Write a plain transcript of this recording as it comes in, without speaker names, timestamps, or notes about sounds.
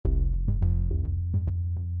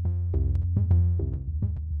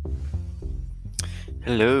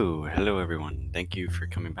Hello everyone. Thank you for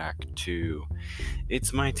coming back to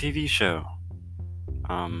It's My TV Show.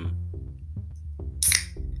 Um,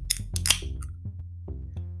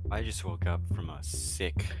 I just woke up from a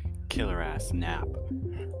sick, killer ass nap.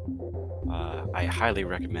 I highly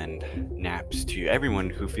recommend naps to everyone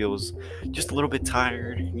who feels just a little bit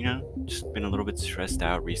tired, just been a little bit stressed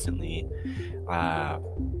out recently. Uh,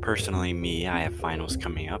 Personally, me, I have finals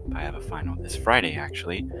coming up. I have a final this Friday,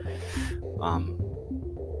 actually. Um,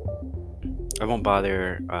 I won't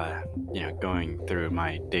bother, going through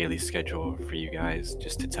my daily schedule for you guys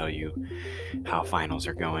just to tell you how finals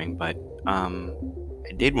are going, but um,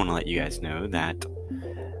 I did want to let you guys know that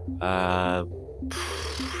uh,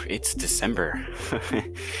 it's December,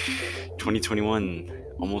 2021,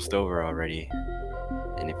 almost over already,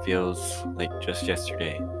 and it feels like just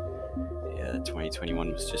yesterday. Yeah,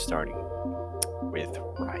 2021 was just starting with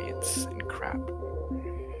riots and crap.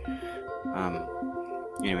 Um,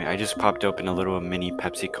 Anyway, I just popped open a little mini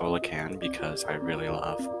Pepsi Cola can because I really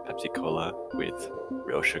love Pepsi Cola with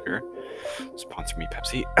real sugar. Sponsor me,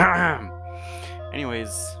 Pepsi.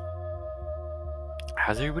 Anyways,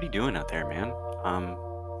 how's everybody doing out there, man?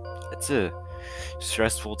 It's a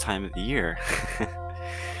stressful time of the year.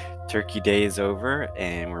 Turkey Day is over,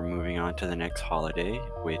 and we're moving on to the next holiday,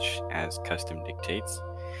 which, as custom dictates,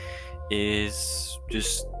 is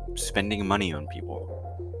just spending money on people.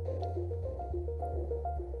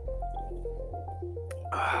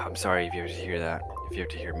 I'm sorry if you have to hear that. If you have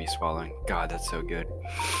to hear me swallowing. God, that's so good.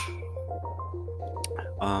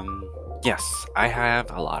 Yes, I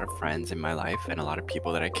have a lot of friends in my life and a lot of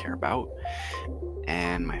people that I care about.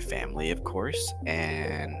 And my family, of course.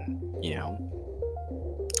 And,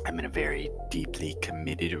 I'm in a very deeply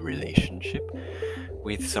committed relationship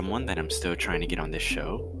with someone that I'm still trying to get on this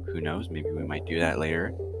show. Who knows? Maybe we might do that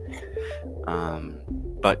later.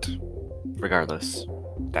 But regardless,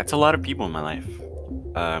 that's a lot of people in my life.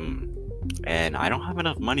 And I don't have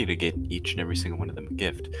enough money to get each and every single one of them a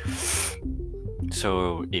gift.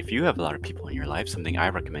 So if you have a lot of people in your life, something I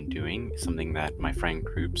recommend doing, something that my friend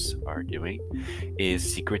groups are doing,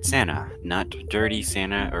 is Secret Santa. Not Dirty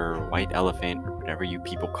Santa or White Elephant or whatever you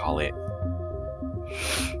people call it.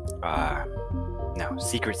 No,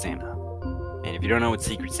 Secret Santa. And if you don't know what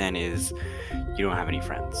Secret Santa is, you don't have any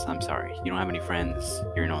friends. I'm sorry. You don't have any friends.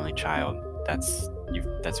 You're an only child. That's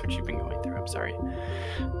what you've been going through. I'm sorry.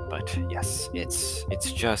 But yes,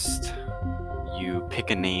 it's just you pick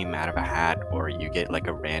a name out of a hat, or you get like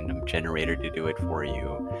a random generator to do it for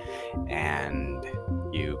you, and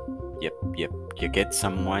you get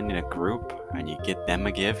someone in a group and you get them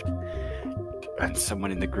a gift, and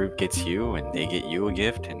someone in the group gets you and they get you a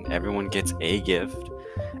gift, and everyone gets a gift,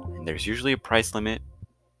 and there's usually a price limit.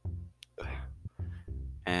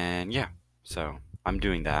 And yeah, so I'm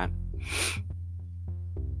doing that.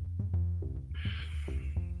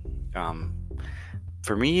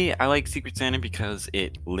 For me, I like Secret Santa because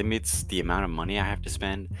it limits the amount of money I have to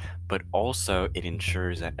spend, but also it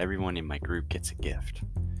ensures that everyone in my group gets a gift.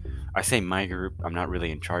 I say my group, I'm not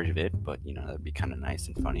really in charge of it, but that'd be kind of nice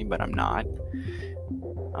and funny, but I'm not.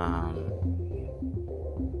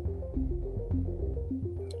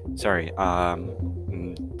 Sorry,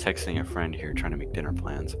 I'm texting a friend here trying to make dinner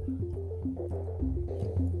plans.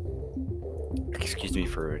 Excuse me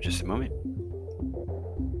for just a moment.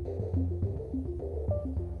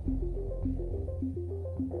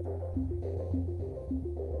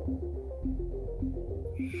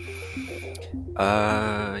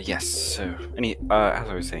 Yes. So, as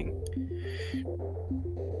I was saying,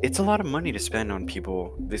 it's a lot of money to spend on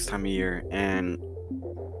people this time of year, and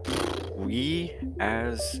we,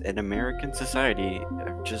 as an American society,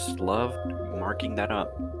 have just loved marking that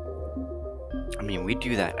up. I mean, we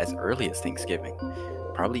do that as early as Thanksgiving,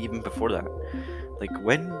 probably even before that. Like,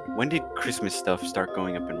 when did Christmas stuff start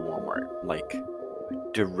going up in Walmart? Like,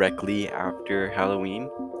 directly after Halloween?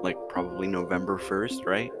 Like, probably November 1st,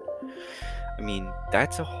 right? I mean,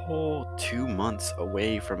 that's a whole 2 months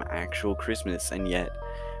away from actual Christmas, and yet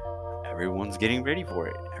everyone's getting ready for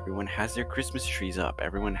it. Everyone has their Christmas trees up.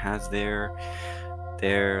 Everyone has their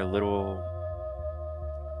little,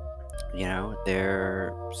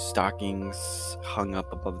 their stockings hung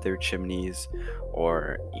up above their chimneys,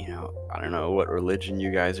 or I don't know what religion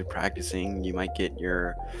you guys are practicing. You might get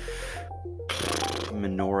your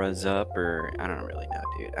menorahs up, or I don't really know,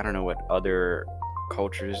 dude. I don't know what other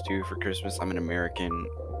cultures do for Christmas. I'm an American.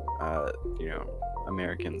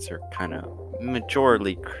 Americans are kind of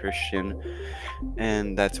majorly Christian,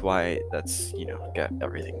 and that's why that's got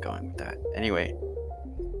everything going with that. Anyway,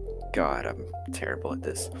 God, I'm terrible at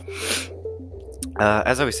this.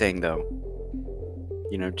 As I was saying, though,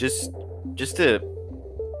 just to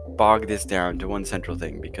bog this down to one central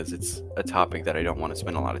thing because it's a topic that I don't want to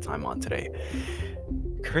spend a lot of time on today.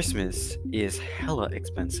 Christmas is hella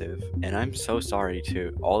expensive, and I'm so sorry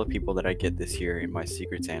to all the people that I get this year in my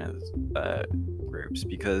Secret Santa's groups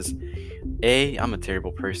because I'm a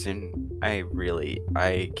terrible person. I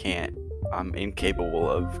can't. I'm incapable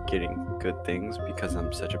of getting good things because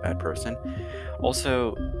I'm such a bad person.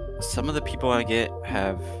 Also, some of the people I get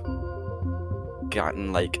have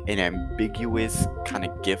gotten like an ambiguous kind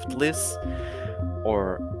of gift list,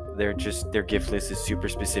 or their gift list is super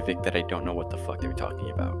specific that I don't know what the fuck they're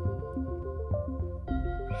talking about.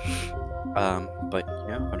 But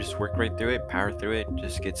I'll just work right through it, power through it,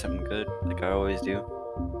 just get something good like I always do.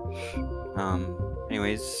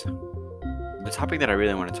 Anyways, the topic that I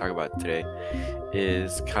really want to talk about today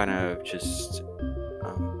is kind of just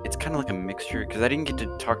it's kind of like a mixture because I didn't get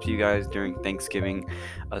to talk to you guys during Thanksgiving.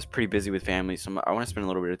 I was pretty busy with family, so I want to spend a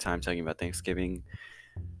little bit of time talking about Thanksgiving,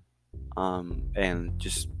 and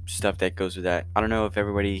just stuff that goes with that. I don't know if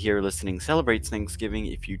everybody here listening celebrates Thanksgiving.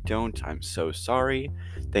 If you don't, I'm so sorry.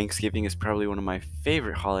 Thanksgiving is probably one of my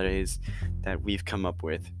favorite holidays that we've come up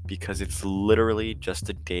with because it's literally just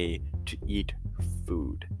a day to eat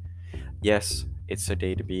food. Yes, it's a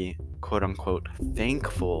day to be quote unquote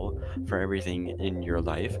thankful for everything in your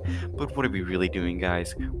life, but what are we really doing,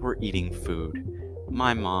 guys? We're eating food.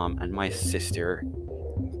 My mom and my sister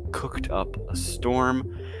cooked up a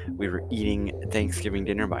storm. We were eating Thanksgiving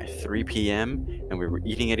dinner by 3 p.m. and we were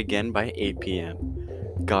eating it again by 8 p.m.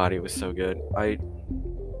 God, it was so good. I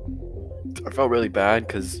felt really bad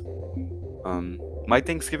because my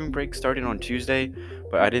Thanksgiving break started on Tuesday,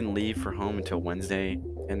 but I didn't leave for home until Wednesday,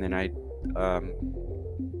 and then I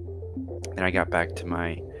got back to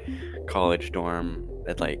my college dorm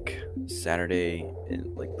at like Saturday,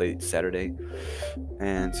 like late Saturday,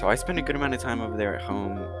 and so I spent a good amount of time over there at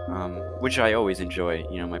home, which I always enjoy.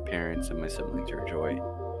 My parents and my siblings are a joy.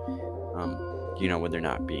 When they're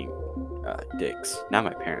not being dicks. Not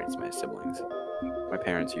my parents, my siblings. My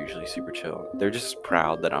parents are usually super chill. They're just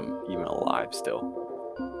proud that I'm even alive still.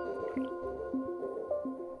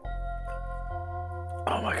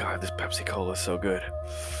 Oh my god, this Pepsi Cola is so good.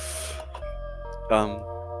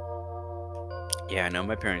 Yeah, no,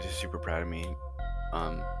 my parents are super proud of me.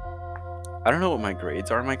 I don't know what my grades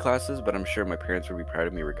are in my classes, but I'm sure my parents would be proud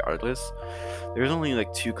of me regardless. There's only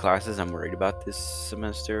like 2 classes I'm worried about this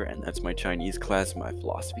semester, and that's my Chinese class and my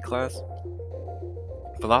philosophy class.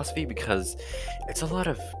 Philosophy because it's a lot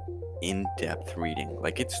of in-depth reading.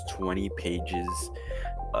 Like it's 20 pages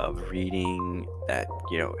of reading that,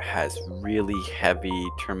 has really heavy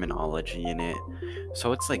terminology in it.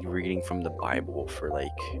 So it's like reading from the Bible for like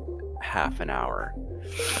half an hour.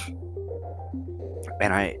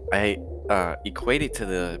 And I equate it to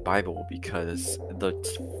the Bible because the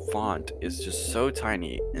font is just so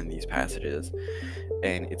tiny in these passages,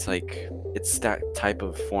 and it's that type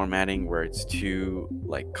of formatting where it's 2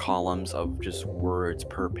 like columns of just words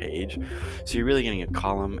per page. So you're really getting a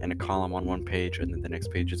column and a column on one page, and then the next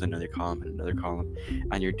page is another column and another column,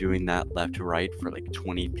 and you're doing that left to right for like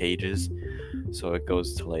 20 pages. So it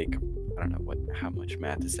goes to like, I don't know how much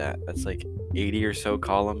math is that? That's like 80 or so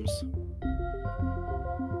columns.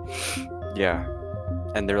 Yeah,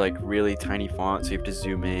 and they're like really tiny fonts, so you have to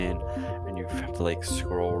zoom in and you have to like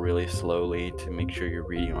scroll really slowly to make sure you're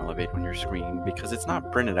reading all of it on your screen because it's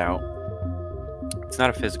not printed out. It's not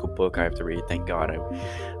a physical book I have to read, thank God.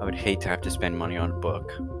 I would hate to have to spend money on a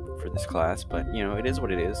book for this class, but it is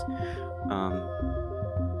what it is.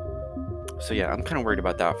 So yeah, I'm kind of worried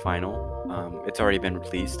about that final. It's already been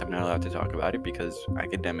released. I'm not allowed to talk about it because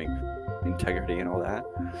academic integrity and all that.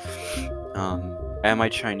 And my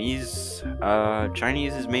Chinese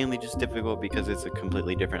is mainly just difficult because it's a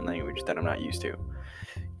completely different language that I'm not used to.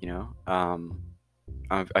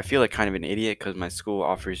 I feel like kind of an idiot because my school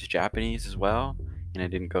offers Japanese as well, and I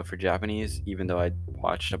didn't go for Japanese even though I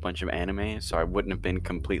watched a bunch of anime, so I wouldn't have been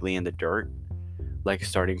completely in the dirt, like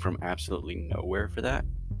starting from absolutely nowhere for that.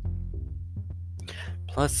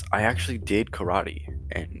 Plus, I actually did karate,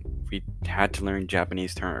 and we had to learn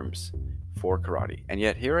Japanese terms for karate, and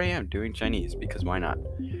yet here I am doing Chinese because why not?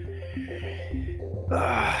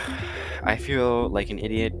 I feel like an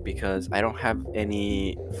idiot because I don't have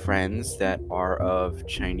any friends that are of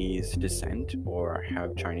Chinese descent or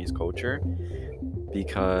have Chinese culture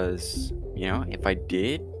because, if I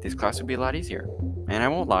did, this class would be a lot easier. And I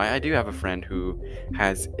won't lie, I do have a friend who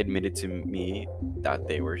has admitted to me that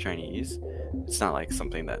they were Chinese. It's not like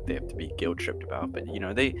something that they have to be guilt tripped about, but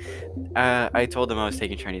I told them I was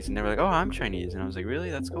taking Chinese, and they were like, "Oh, I'm Chinese," and I was like, "Really?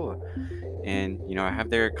 That's cool." And I have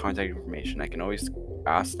their contact information. I can always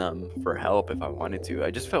ask them for help if I wanted to.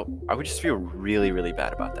 I would just feel really, really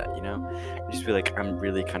bad about that, you know? I just feel like I'm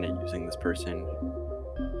really kind of using this person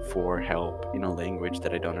for help in a language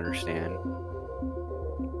that I don't understand.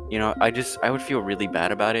 You know, I would feel really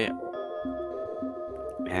bad about it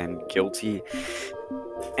and guilty.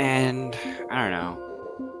 And I don't know.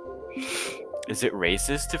 Is it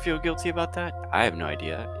racist to feel guilty about that? I have no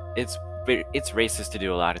idea. It's racist to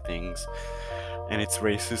do a lot of things, and it's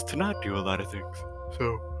racist to not do a lot of things.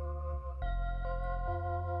 So,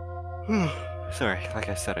 sorry. Like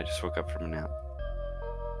I said, I just woke up from a nap.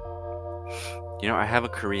 You know, I have a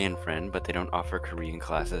Korean friend, but they don't offer Korean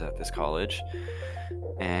classes at this college.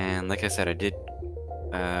 And like I said, I did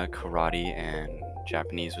karate, and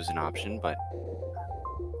Japanese was an option, but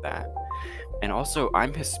that. And also,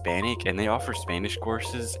 I'm Hispanic, and they offer Spanish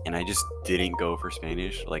courses, and I just didn't go for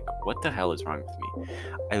Spanish. Like, what the hell is wrong with me?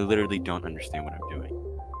 I literally don't understand what I'm doing.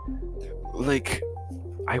 Like,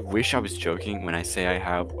 I wish I was joking when I say I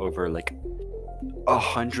have over like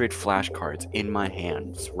 100 flashcards in my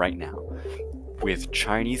hands right now with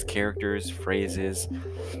Chinese characters, phrases,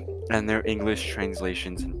 and their English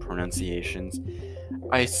translations and pronunciations.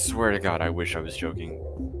 I swear to God, I wish I was joking.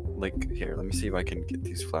 Like, here, let me see if I can get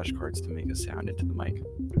these flashcards to make a sound into the mic.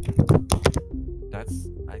 That's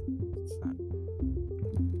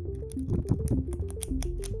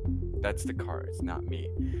the cards, not me.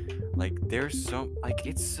 Like, there's so, like,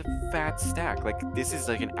 it's a fat stack. Like, this is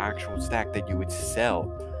like an actual stack that you would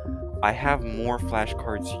sell. I have more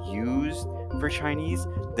flashcards used for Chinese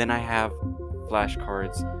than I have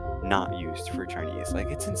flashcards not used for Chinese.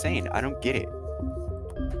 Like, it's insane. I don't get it.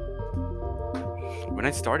 When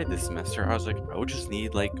I started this semester, I was like, I'll just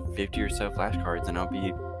need like 50 or so flashcards and I'll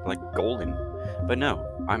be like golden. But no,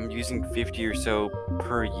 I'm using 50 or so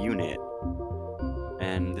per unit.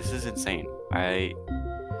 And this is insane. I've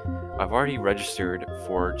already registered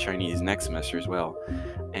for Chinese next semester as well.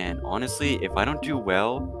 And honestly, if I don't do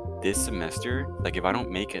well this semester, like if I don't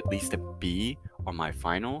make at least a B on my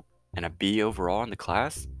final and a B overall in the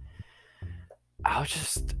class, I'll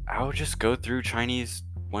just go through Chinese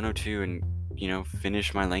 102 and, you know,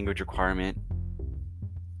 finish my language requirement.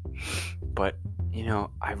 But, you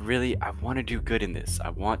know, I want to do good in this. I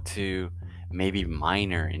want to maybe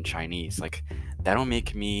minor in Chinese. Like, that'll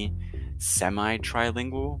make me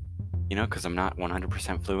semi-trilingual, you know, because I'm not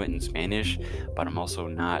 100% fluent in Spanish, but I'm also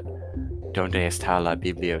not donde está la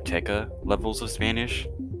biblioteca levels of Spanish.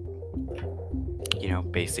 You know,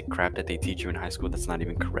 basic crap that they teach you in high school that's not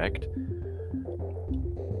even correct.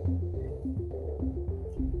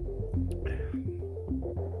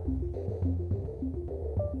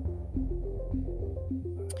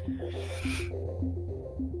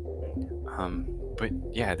 But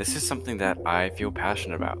yeah, this is something that I feel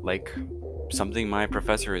passionate about. Like, something my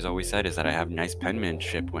professor has always said is that I have nice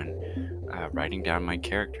penmanship when writing down my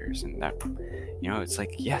characters, and that, you know, it's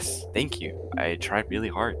like, yes, thank you. I tried really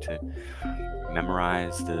hard to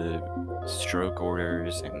memorize the stroke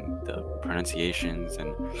orders and the pronunciations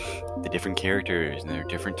and the different characters and their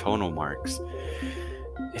different tonal marks.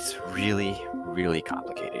 It's really, really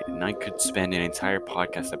complicated, and I could spend an entire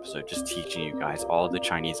podcast episode just teaching you guys all the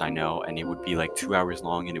Chinese I know, and it would be like 2 hours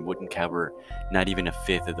long, and it wouldn't cover not even a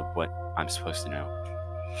fifth of what I'm supposed to know.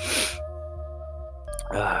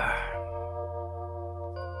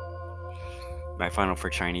 My final for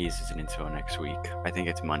Chinese isn't until next week. I think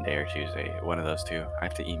it's Monday or Tuesday, one of those two. I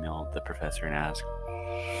have to email the professor and ask.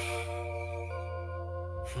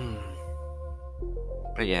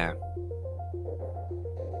 But yeah.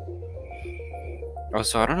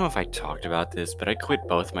 Also, I don't know if I talked about this, but I quit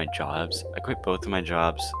both my jobs. I quit both of my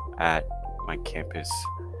jobs at my campus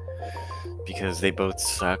because they both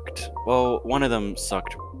sucked. Well, one of them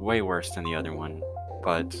sucked way worse than the other one,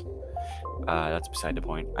 but that's beside the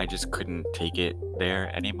point. I just couldn't take it there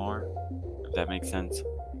anymore, if that makes sense.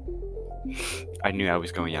 I knew I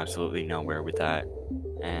was going absolutely nowhere with that,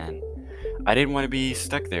 and I didn't want to be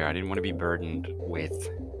stuck there. I didn't want to be burdened with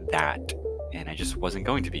that, and I just wasn't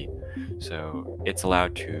going to be. So it's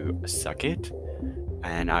allowed to suck it,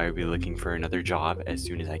 and I will be looking for another job as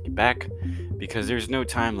soon as I get back, because there's no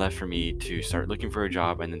time left for me to start looking for a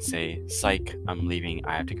job and then say, psych, I'm leaving,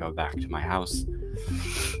 I have to go back to my house.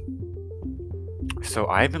 So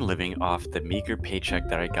I've been living off the meager paycheck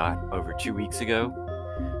that I got over 2 weeks ago,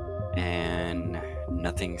 and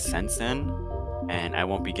nothing since then, and I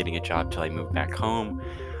won't be getting a job till I move back home,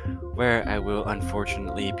 where I will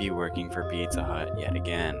unfortunately be working for Pizza Hut yet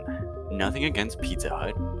again. Nothing against Pizza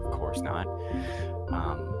Hut, of course not.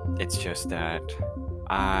 It's just that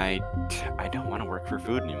I don't want to work for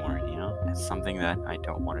food anymore, you know? It's something that I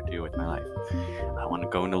don't want to do with my life. I want to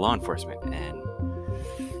go into law enforcement, and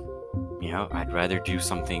I'd rather do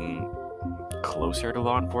something closer to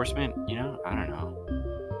law enforcement. I don't know.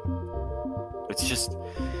 It's just,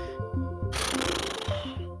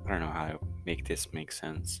 I don't know how to make this make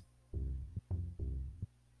sense.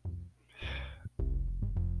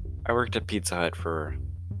 I worked at Pizza Hut for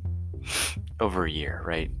over a year,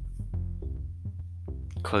 right?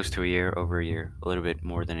 Close to a year, over a year, a little bit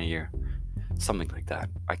more than a year. Something like that.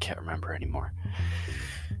 I can't remember anymore.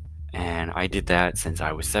 And I did that since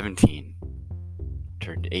I was 17.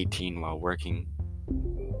 Turned 18 while working.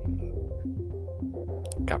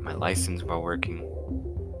 Got my license while working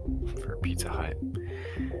for Pizza Hut.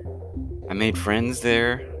 I made friends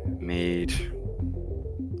there. Made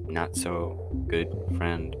not so good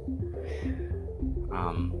friend.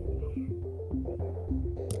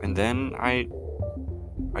 And then I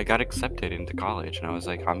got accepted into college, and I was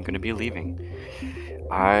like, I'm gonna be leaving.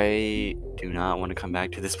 I do not want to come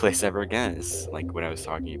back to this place ever again. It's like what I was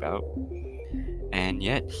talking about. And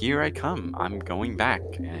yet, here I come. I'm going back,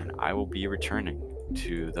 and I will be returning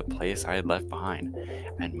to the place I had left behind.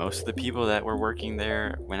 And most of the people that were working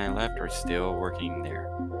there when I left are still working there.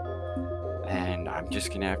 And I'm just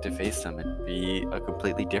going to have to face them and be a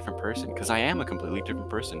completely different person, because I am a completely different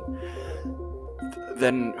person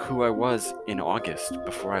than who I was in August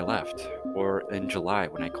before I left, or in July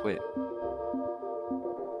when I quit.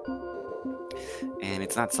 And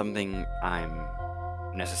it's not something I'm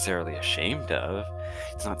necessarily ashamed of.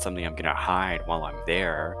 It's not something I'm gonna hide while I'm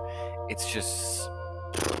there. It's just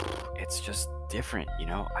different,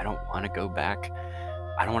 I don't want to go back.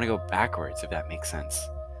 I don't want to go backwards, if that makes sense.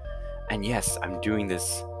 And yes, I'm doing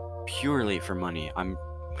this purely for money.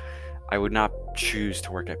 I would not choose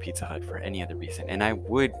to work at Pizza Hut for any other reason. And I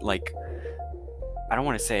would, I don't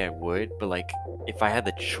want to say I would, but if I had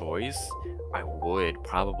the choice, I would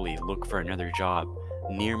probably look for another job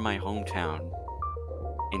near my hometown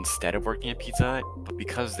instead of working at Pizza Hut. But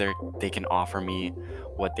because they can offer me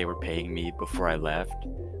what they were paying me before I left,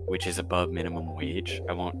 which is above minimum wage.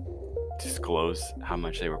 I won't disclose how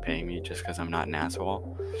much they were paying me just because I'm not an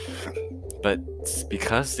asshole. But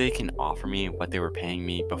because they can offer me what they were paying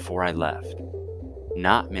me before I left,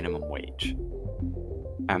 not minimum wage,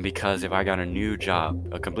 and because if I got a new job,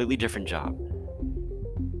 a completely different job,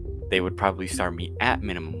 they would probably start me at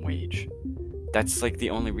minimum wage. That's the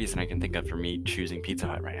only reason I can think of for me choosing Pizza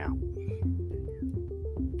Hut right now.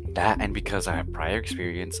 That, and because I have prior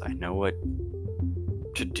experience, I know what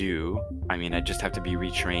to do. I mean, I just have to be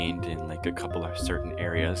retrained in a couple of certain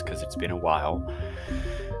areas because it's been a while.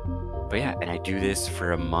 But yeah, and I do this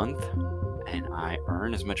for a month, and I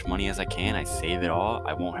earn as much money as I can. I save it all.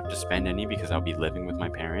 I won't have to spend any because I'll be living with my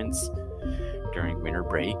parents during winter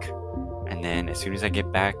break. And then as soon as I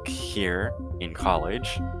get back here in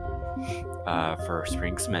college for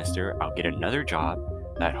spring semester, I'll get another job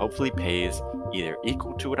that hopefully pays either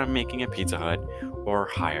equal to what I'm making at Pizza Hut or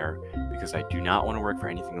higher, because I do not want to work for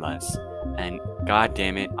anything less. And god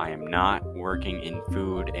damn it, I am not working in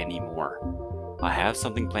food anymore. I have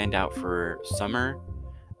something planned out for summer,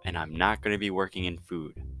 and I'm not going to be working in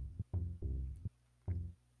food.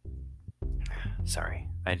 Sorry,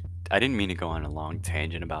 I didn't mean to go on a long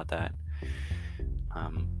tangent about that.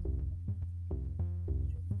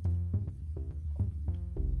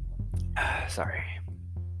 Sorry.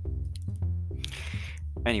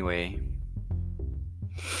 Anyway,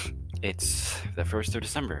 it's the 1st of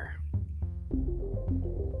December.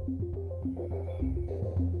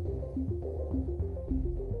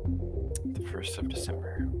 The 1st of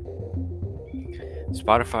December.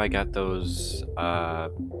 Spotify got those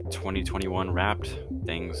 2021 Wrapped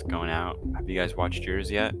things going out. Have you guys watched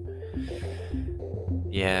yours yet?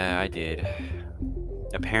 Yeah, I did.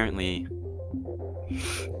 Apparently,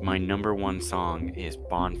 my number one song is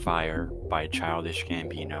Bonfire by Childish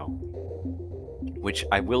Gambino, which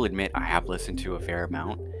I will admit I have listened to a fair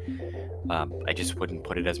amount. I just wouldn't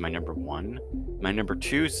put it as my number one. My number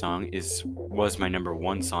two song was my number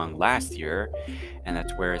one song last year, and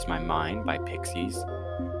that's Where Is My Mind by Pixies.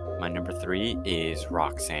 My number 3 is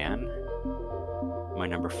Roxanne. My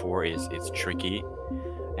number 4 is It's Tricky.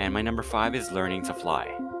 And my number 5 is Learning to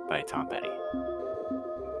Fly by Tom Petty.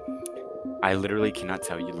 I literally cannot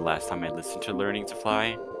tell you the last time I listened to Learning to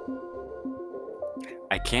Fly.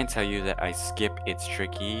 I can't tell you that I skip It's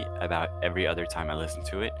Tricky about every other time I listen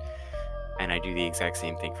to it. And I do the exact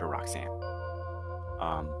same thing for Roxanne.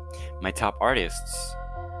 My top artists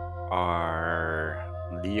are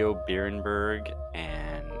Leo Bierenberg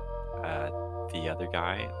and the other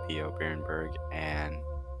guy, Leo Bierenberg, and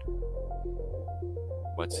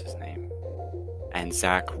what's his name? And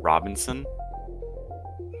Zach Robinson.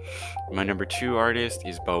 My number 2 artist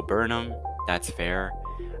is Bo Burnham. That's fair.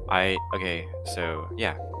 Okay, so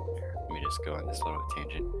yeah, here, let me just go on this little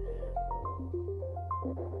tangent.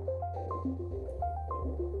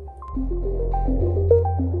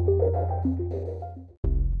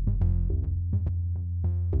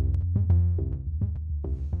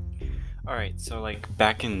 All right, so like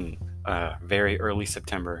back in very early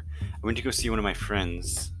September, I went to go see one of my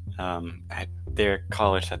friends at their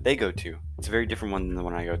college that they go to. It's a very different one than the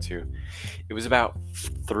one I go to. It was about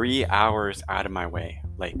 3 hours out of my way.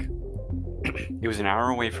 Like, it was an hour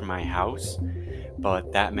away from my house,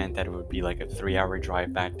 but that meant that it would be like a 3 hour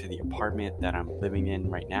drive back to the apartment that I'm living in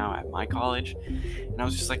right now at my college. And I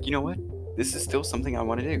was just like, you know what? This is still something I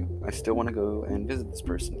want to do. I still want to go and visit this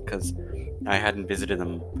person because I hadn't visited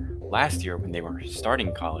them last year when they were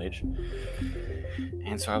starting college.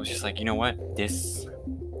 And so I was just like, you know what? This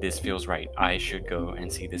feels right. I should go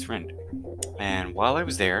and see this friend. And while I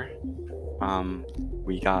was there,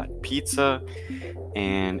 we got pizza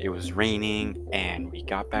and it was raining, and we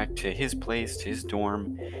got back to his place, to his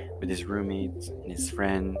dorm, with his roommates and his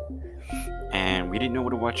friend, and we didn't know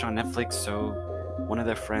what to watch on Netflix, so one of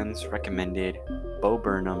their friends recommended Bo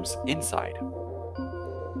Burnham's Inside.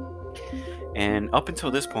 And up until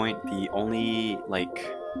this point, the only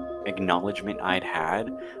like acknowledgement I'd had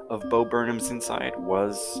of Bo Burnham's Inside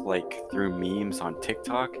was like through memes on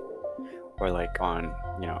TikTok, or like on,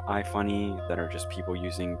 iFunny, that are just people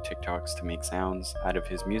using TikToks to make sounds out of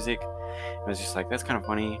his music. I was just like, that's kind of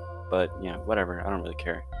funny, but whatever, I don't really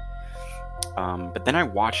care. But then I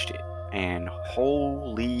watched it, and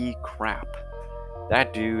holy crap,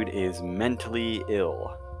 that dude is mentally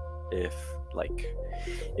ill. If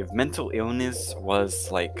if mental illness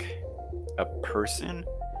was like a person,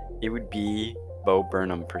 it would be Bo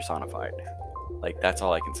Burnham personified. Like, that's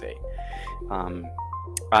all I can say.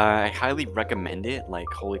 I highly recommend it. Like,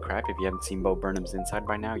 holy crap, if you haven't seen Bo Burnham's Inside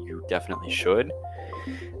by now, you definitely should.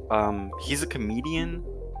 He's a comedian,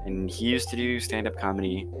 and he used to do stand-up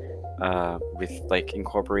comedy with like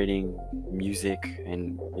incorporating music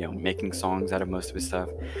and making songs out of most of his stuff.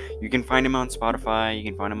 You can find him on Spotify, you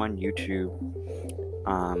can find him on YouTube.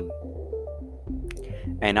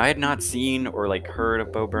 And I had not seen or like heard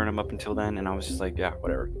of Bo Burnham up until then, and I was just like, yeah,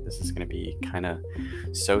 whatever. This is gonna be kind of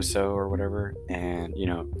so-so or whatever. And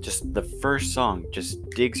just the first song just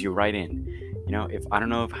digs you right in. If I don't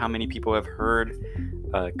know if how many people have heard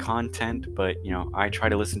content, but I try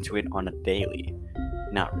to listen to it on a daily.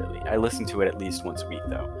 Not really. I listen to it at least once a week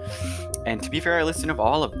though. And to be fair, I listen to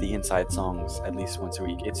all of the Inside songs at least once a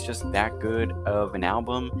week. It's just that good of an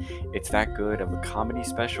album. It's that good of a comedy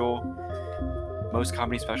special. Most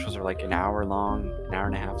comedy specials are like an hour long, an hour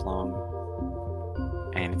and a half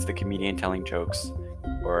long, and it's the comedian telling jokes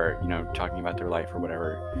or, talking about their life or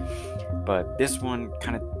whatever. But this one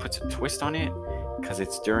kind of puts a twist on it because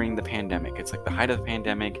it's during the pandemic. It's like the height of the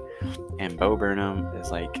pandemic, and Bo Burnham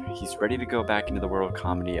is like, he's ready to go back into the world of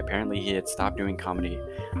comedy. Apparently, he had stopped doing comedy.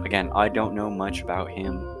 Again, I don't know much about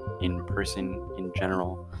him in person in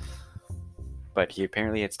general, but he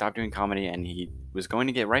apparently had stopped doing comedy, and he was going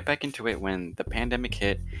to get right back into it when the pandemic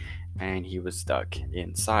hit, and he was stuck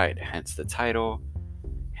inside. Hence the title,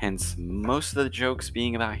 hence most of the jokes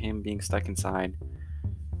being about him being stuck inside.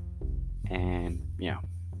 And,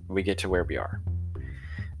 we get to where we are.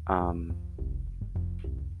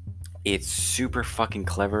 It's super fucking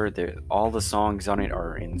clever. All the songs on it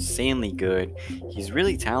are insanely good. He's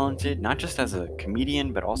really talented, not just as a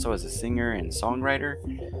comedian, but also as a singer and songwriter.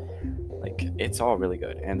 Like, it's all really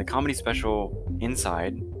good. And the comedy special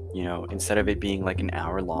Inside, instead of it being like an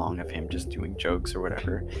hour long of him just doing jokes or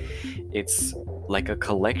whatever, it's like a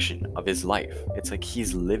collection of his life. It's like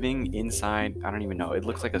he's living inside, I don't even know, it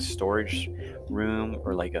looks like a storage room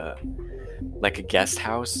or like a guest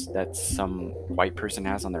house that some white person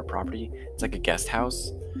has on their property. It's like a guest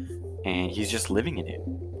house, and he's just living in it.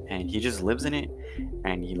 And he just lives in it,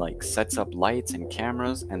 and he like sets up lights and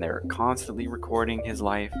cameras, and they're constantly recording his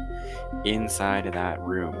life inside of that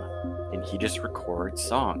room. And he just records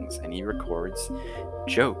songs, and he records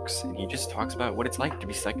jokes, and he just talks about what it's like to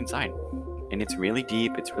be stuck inside. And it's really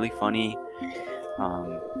deep, it's really funny.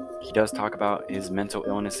 He does talk about his mental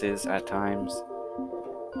illnesses at times,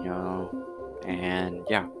 and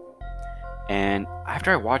yeah. And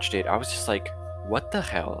after I watched it, I was just like, what the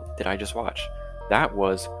hell did I just watch? That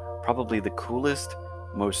was probably the coolest,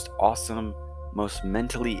 most awesome, most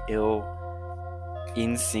mentally ill,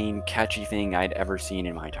 insane, catchy thing I'd ever seen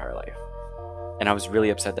in my entire life. And I was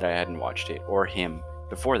really upset that I hadn't watched it, or him,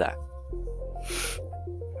 before that.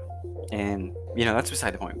 And, that's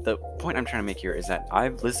beside the point. The point I'm trying to make here is that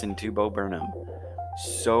I've listened to Bo Burnham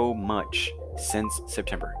so much since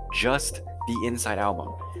September. Just the Inside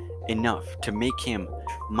album. enough to make him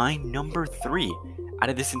my number 3 out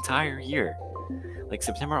of this entire year. Like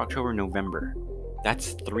September, October, November.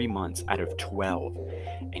 That's 3 months out of 12.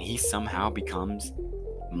 And he somehow becomes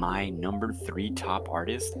my number 3 top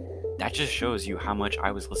artist. That just shows you how much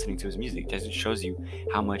I was listening to his music. That just shows you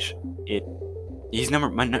how much he's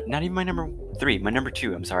not even my number 3, my number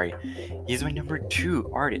 2, I'm sorry. He's my number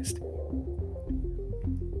 2 artist.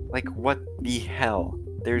 Like, what the hell?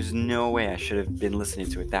 There's no way I should have been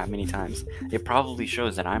listening to it that many times. It probably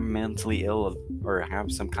shows that I'm mentally ill or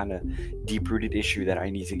have some kind of deep-rooted issue that I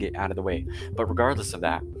need to get out of the way. But regardless of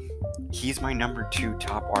that, he's my number 2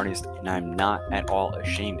 top artist, and I'm not at all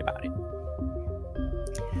ashamed about it.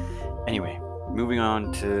 Anyway, moving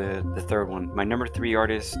on to the third one. My number 3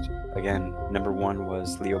 artist, again, number 1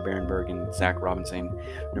 was Leo Behrenberg and Zach Robinson.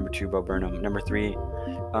 Number 2, Bo Burnham. Number 3,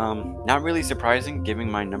 not really surprising, given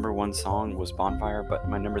my number 1 song was Bonfire, but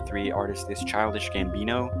my number 3 artist is Childish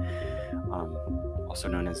Gambino, also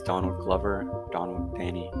known as Donald Glover.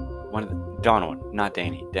 Donald, not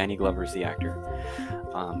Danny. Danny Glover is the actor.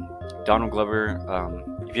 Donald Glover,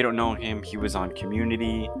 if you don't know him, he was on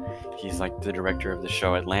Community. He's like the director of the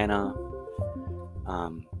show Atlanta.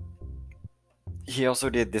 He also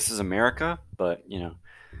did This Is America, but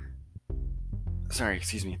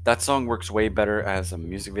that song works way better as a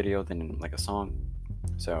music video than like a song,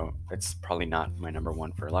 so it's probably not my number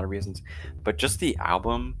 1 for a lot of reasons. But just the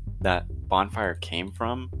album that Bonfire came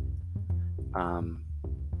from,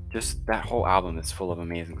 just that whole album is full of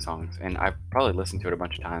amazing songs, and I've probably listened to it a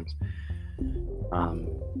bunch of times.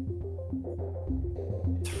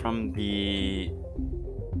 It's from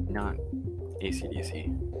not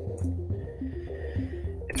AC/DC.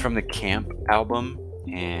 It's from the Camp album,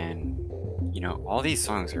 and all these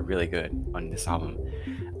songs are really good on this album.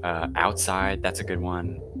 Outside, that's a good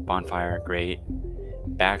one. Bonfire, great.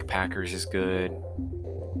 Backpackers is good.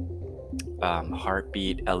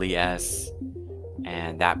 Heartbeat, LES,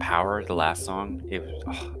 and That Power, the last song.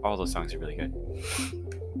 All those songs are really good.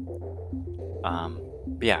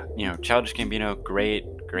 But yeah, Childish Gambino, great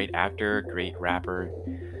actor, great rapper.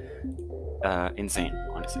 Insane,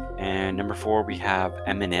 honestly. And number 4, we have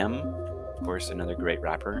Eminem, of course, another great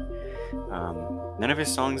rapper. None of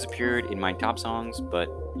his songs appeared in my top songs, but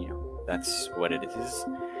that's what it is.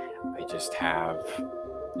 I just have,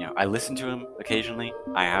 I listen to him occasionally.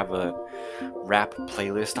 I have a rap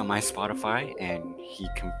playlist on my Spotify, and he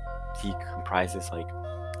comprises like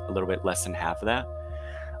a little bit less than half of that.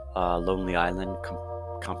 Lonely Island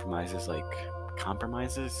comprises.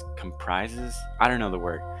 I don't know the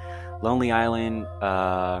word. Lonely Island,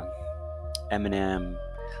 Eminem,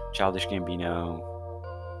 Childish Gambino,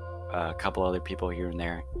 a couple other people here and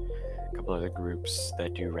there, a couple other groups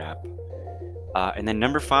that do rap. And then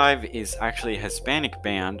number 5 is actually a Hispanic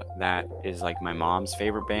band that is like my mom's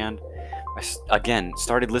favorite band. I again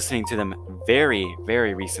started listening to them very,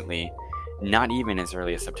 very recently, not even as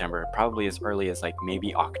early as September, probably as early as like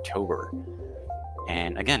maybe October.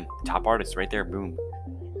 And again, top artist right there, boom.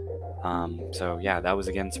 So yeah, that was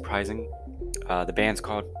again surprising. The band's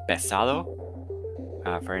called Pesado.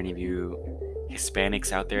 For any of you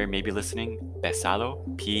Hispanics out there maybe listening, Pesado,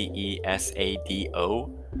 Pesado.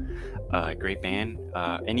 Great band.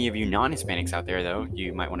 Any of you non-Hispanics out there, though,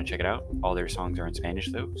 you might want to check it out. All their songs are in Spanish,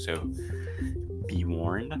 though, so be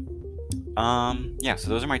warned. Yeah, so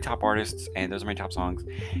those are my top artists, and those are my top songs.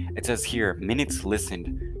 It says here, minutes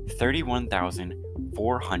listened,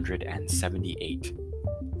 31,478.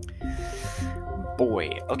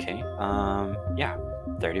 Boy, okay. Yeah,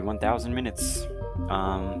 31,000 minutes.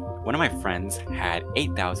 One of my friends had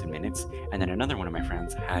 8,000 minutes, and then another one of my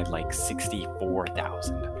friends had like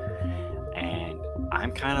 64,000. And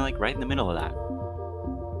I'm kind of like right in the middle of that.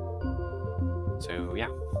 So yeah.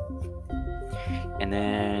 And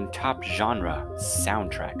then top genre,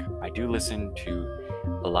 soundtrack. I do listen to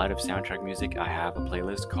a lot of soundtrack music. I have a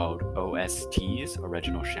playlist called OSTs,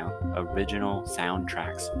 original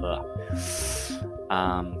soundtracks.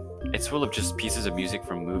 It's full of just pieces of music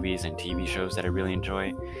from movies and TV shows that I really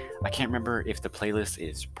enjoy. I can't remember if the playlist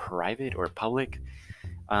is private or public.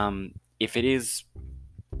 If it is,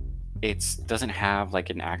 it doesn't have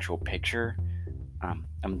like an actual picture.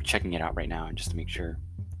 I'm checking it out right now just to make sure.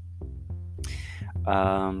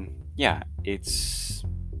 Yeah, it's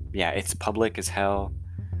public as hell.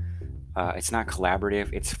 It's not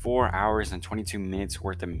collaborative. It's 4 hours and 22 minutes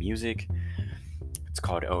worth of music. It's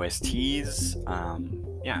called OSTs.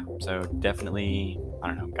 Yeah, so definitely, I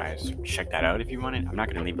don't know, guys, check that out if you want it. I'm not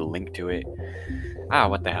going to leave a link to it.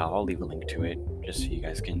 What the hell, I'll leave a link to it just so you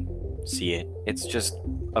guys can see it. It's just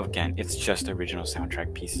original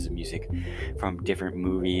soundtrack pieces of music from different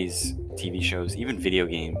movies, TV shows, even video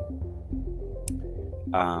game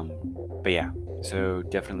But yeah, so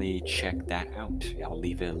definitely check that out. I'll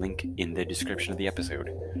leave a link in the description of the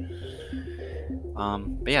episode.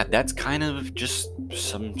 But yeah, that's kind of just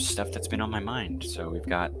some stuff that's been on my mind. So we've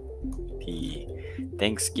got the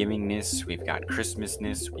Thanksgivingness, we've got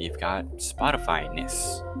Christmasness, we've got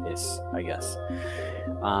Spotify-ness, I guess.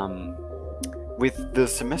 With the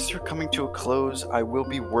semester coming to a close, I will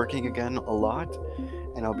be working again a lot,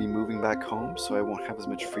 and I'll be moving back home, so I won't have as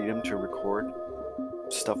much freedom to record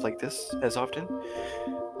stuff like this as often.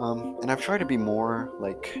 And I've tried to be more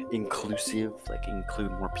like inclusive, like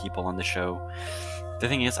include more people on the show. The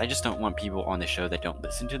thing is, I just don't want people on the show that don't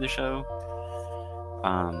listen to the show.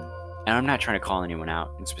 And I'm not trying to call anyone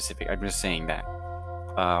out in specific. I'm just saying that.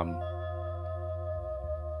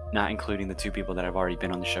 Not including the 2 people that have already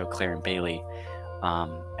been on the show, Claire and Bailey.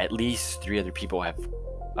 At least 3 other people have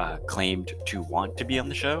claimed to want to be on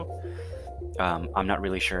the show. I'm not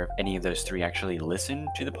really sure if any of those 3 actually listen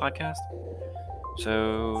to the podcast.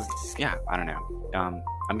 So, yeah, I don't know.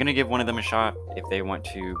 I'm going to give one of them a shot. If they want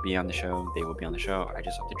to be on the show, they will be on the show. I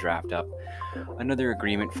just have to draft up another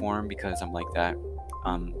agreement form because I'm like that.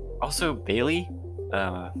 Also, Bailey,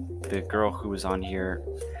 the girl who was on here,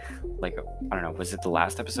 like, I don't know, was it the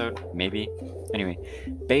last episode? Maybe. Anyway,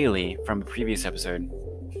 Bailey from a previous episode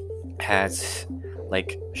has,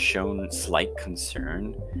 like, shown slight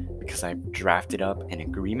concern because I drafted up an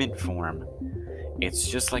agreement form. It's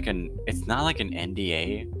just like it's not like an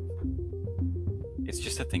NDA. It's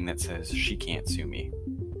just a thing that says she can't sue me.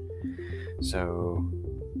 So,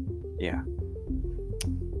 yeah.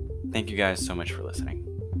 Thank you guys so much for listening.